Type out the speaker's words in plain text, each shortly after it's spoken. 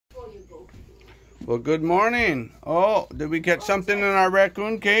Well, good morning. Oh, did we catch something in our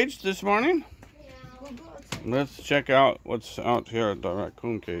raccoon cage this morning? Let's check out what's out here at the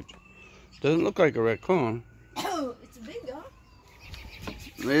raccoon cage. Doesn't look like a raccoon. Oh, it's big, huh?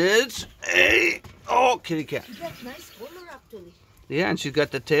 It's a kitty cat. She got nice color actually. Yeah, and she's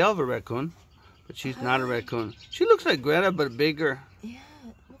got the tail of a raccoon, but she's not a raccoon. She looks like Greta, but bigger. Yeah,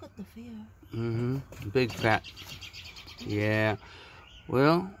 look at the fur. Big fat. Yeah.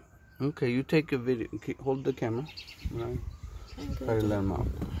 Well, okay. You take a video. Hold the camera. Right. Try to let him out.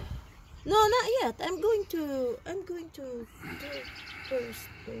 No, not yet. I'm going to do first.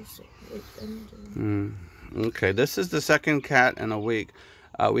 Wait, I'm doing. Okay, this is the second cat in a week.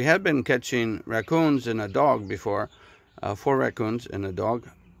 We had been catching raccoons and a dog before, 4 raccoons and a dog,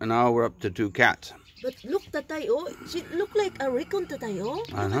 and now we're up to 2 cats. But look, Tatay, oh, she look like a raccoon, Tatay, oh.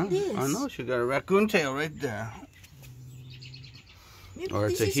 Look at this. I know, she got a raccoon tail right there. Maybe Or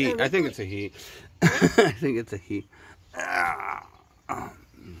it's a he. I think it's a he. I think it's a he.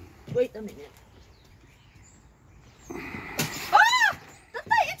 Wait a minute. Ah!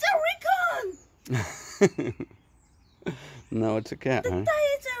 Tatay, it's a raccoon! No, it's a cat, huh? Tatay,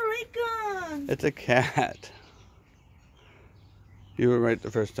 it's a raccoon! It's a cat. You were right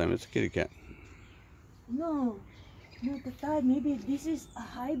the first time. It's a kitty cat. No, Tatay, maybe this is a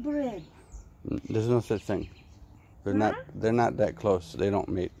hybrid. There's no such thing. They're not that close. They don't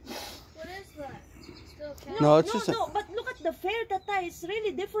mate. What is that? Still a cat? No, it's just no, but look at the fur, Tatay. It's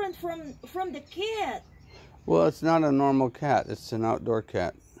really different from the cat. Well, it's not a normal cat. It's an outdoor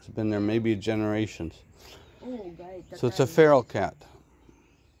cat. It's been there maybe generations. Oh, guys, So it's a feral cat.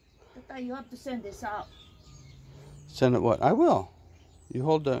 Tatay, you have to send this out. Send it what? I will. You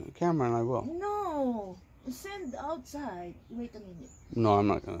hold the camera and I will. No, send outside. Wait a minute. No, I'm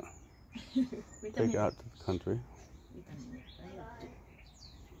not gonna Wait a take minute. it out to the country. Wait a minute. I have to.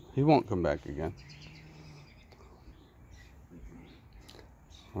 He won't come back again.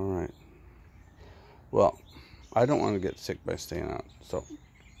 All right. Well, I don't want to get sick by staying out. So,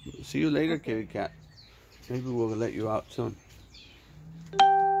 see you later, kitty cat. Maybe we'll let you out soon.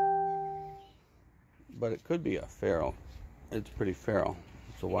 But it could be a feral. It's pretty feral.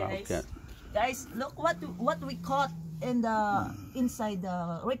 It's a wild cat. Guys, look what we caught in the inside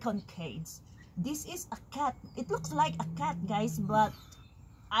the raccoon cage. This is a cat. It looks like a cat, guys, but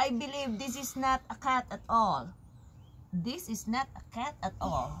I believe this is not a cat at all. This is not a cat at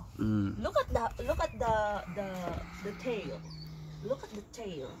all. Look at the tail. Look at the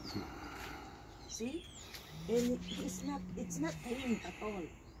tail. See? And it's not tame at all.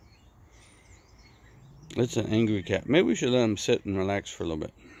 It's an angry cat. Maybe we should let him sit and relax for a little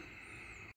bit.